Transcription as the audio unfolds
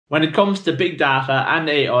When it comes to big data and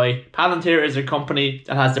AI, Palantir is a company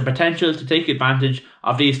that has the potential to take advantage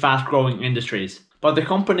of these fast-growing industries. But the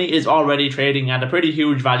company is already trading at a pretty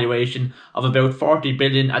huge valuation of about 40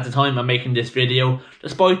 billion at the time of making this video,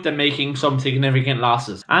 despite them making some significant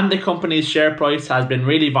losses. And the company's share price has been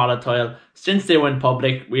really volatile. Since they went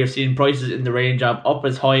public, we have seen prices in the range of up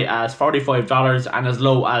as high as $45 and as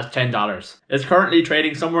low as $10. It's currently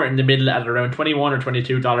trading somewhere in the middle at around $21 or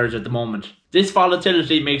 $22 at the moment. This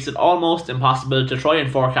volatility makes it almost impossible to try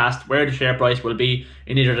and forecast where the share price will be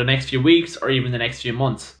in either the next few weeks or even the next few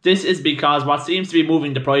months. This is because what seems to be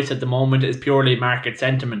moving the price at the moment is purely market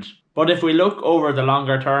sentiment. But if we look over the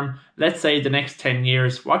longer term, let's say the next 10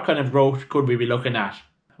 years, what kind of growth could we be looking at?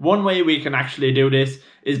 One way we can actually do this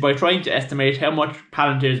is by trying to estimate how much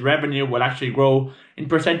Palantir's revenue will actually grow in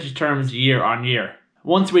percentage terms year on year.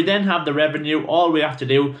 Once we then have the revenue, all we have to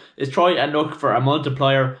do is try and look for a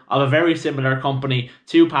multiplier of a very similar company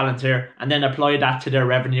to Palantir and then apply that to their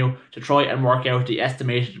revenue to try and work out the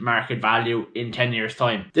estimated market value in 10 years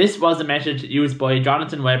time. This was a method used by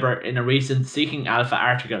Jonathan Weber in a recent Seeking Alpha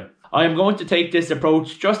article. I am going to take this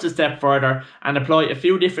approach just a step further and apply a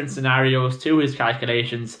few different scenarios to his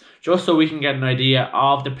calculations just so we can get an idea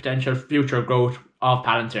of the potential future growth of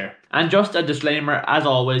Palantir. And just a disclaimer, as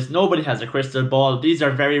always, nobody has a crystal ball. These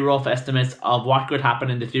are very rough estimates of what could happen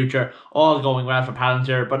in the future, all going well for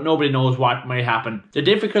Palantir, but nobody knows what may happen. The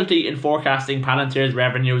difficulty in forecasting Palantir's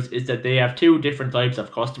revenues is that they have two different types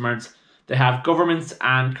of customers. They have governments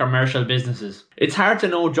and commercial businesses. It's hard to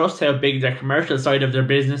know just how big the commercial side of their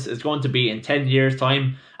business is going to be in 10 years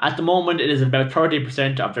time. At the moment, it is about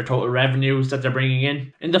 30% of their total revenues that they're bringing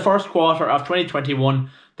in. In the first quarter of 2021,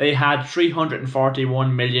 they had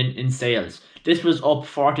 341 million in sales. This was up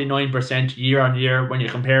 49% year on year when you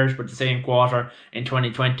compare it with the same quarter in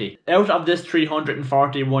 2020. Out of this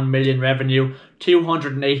 341 million revenue,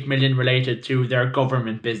 208 million related to their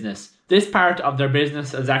government business. This part of their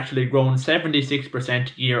business has actually grown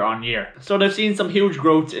 76% year on year. So they've seen some huge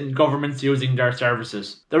growth in governments using their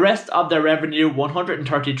services. The rest of their revenue,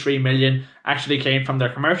 133 million, actually came from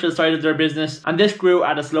their commercial side of their business, and this grew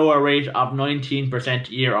at a slower rate of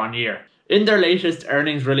 19% year on year. In their latest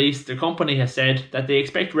earnings release, the company has said that they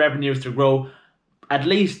expect revenues to grow at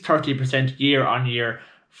least 30% year on year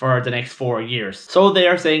for the next 4 years. So they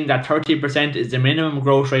are saying that 30% is the minimum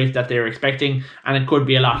growth rate that they're expecting, and it could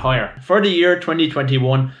be a lot higher. For the year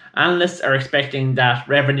 2021, analysts are expecting that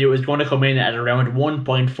revenue is going to come in at around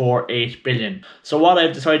 1.48 billion. So what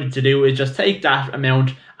I've decided to do is just take that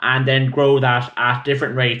amount and then grow that at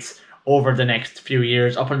different rates over the next few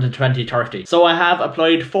years up until 2030. So I have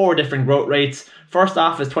applied 4 different growth rates. First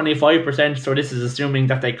off is 25%, so this is assuming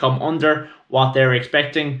that they come under what they're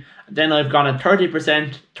expecting. Then I've gone at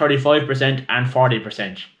 30%, 35% and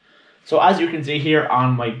 40%. So as you can see here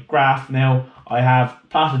on my graph now, I have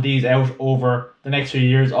plotted these out over the next few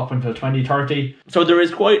years up until 2030. So there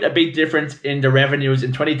is quite a big difference in the revenues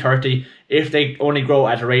in 2030 if they only grow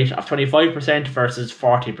at a rate of 25% versus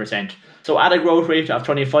 40%. So at a growth rate of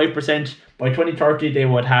 25%, by 2030 they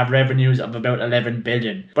would have revenues of about 11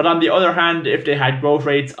 billion. But on the other hand, if they had growth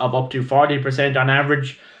rates of up to 40% on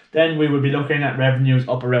average, then we would be looking at revenues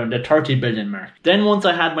up around the 30 billion mark. Then once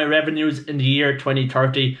I had my revenues in the year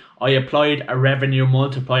 2030, I applied a revenue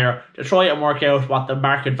multiplier to try and work out what the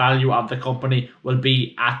market value of the company will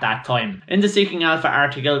be at that time. In the Seeking Alpha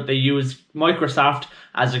article, they use Microsoft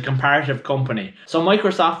as a comparative company. So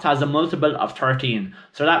Microsoft has a multiple of 13.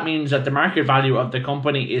 So that means that the market value of the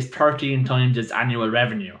company is 13 times its annual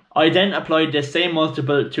revenue. I then applied this same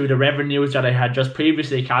multiple to the revenues that I had just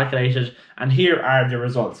previously calculated, and here are the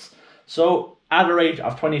results. So at a rate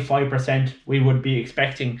of 25%, we would be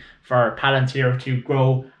expecting for Palantir to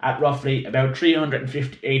grow at roughly about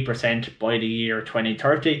 358% by the year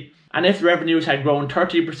 2030. And if revenues had grown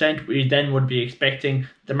 30%, we then would be expecting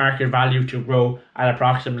the market value to grow at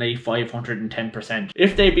approximately 510%.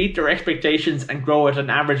 If they beat their expectations and grow at an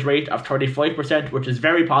average rate of 35%, which is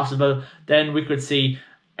very possible, then we could see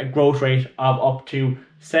a growth rate of up to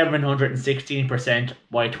 716%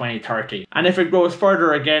 by 2030. And if it grows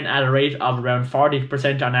further again at a rate of around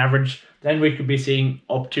 40% on average, then we could be seeing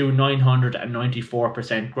up to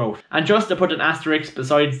 994% growth. And just to put an asterisk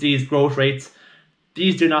besides these growth rates,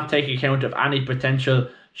 these do not take account of any potential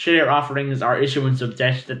share offerings or issuance of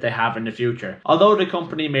debt that they have in the future. Although the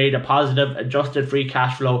company made a positive adjusted free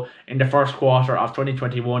cash flow in the first quarter of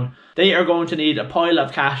 2021, they are going to need a pile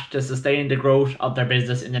of cash to sustain the growth of their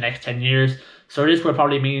business in the next 10 years. So this will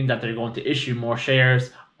probably mean that they're going to issue more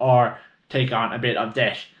shares or take on a bit of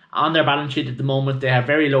debt. On their balance sheet at the moment, they have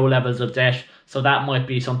very low levels of debt, So that might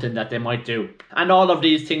be something that they might do. And all of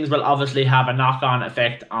these things will obviously have a knock-on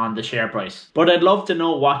effect on the share price. But I'd love to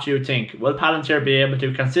know what you think. Will Palantir be able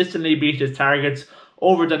to consistently beat its targets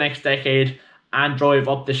over the next decade and drive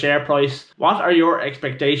up the share price? What are your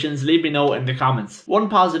expectations? Leave me know in the comments. One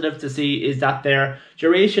positive to see is that their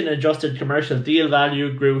duration adjusted commercial deal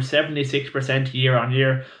value grew 76% year on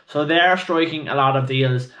year. So they are striking a lot of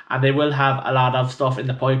deals, and they will have a lot of stuff in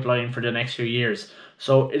the pipeline for the next few years.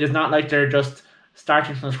 So it is not like they're just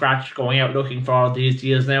starting from scratch, going out looking for all these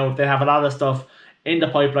deals now. They have a lot of stuff in the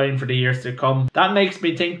pipeline for the years to come. That makes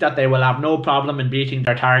me think that they will have no problem in beating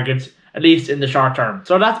their targets, at least in the short term.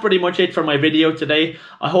 So that's pretty much it for my video today.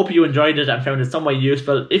 I hope you enjoyed it and found it somewhat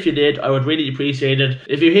useful. If you did, I would really appreciate it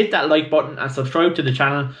if you hit that like button and subscribe to the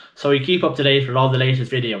channel so you keep up to date with all the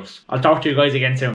latest videos. I'll talk to you guys again soon.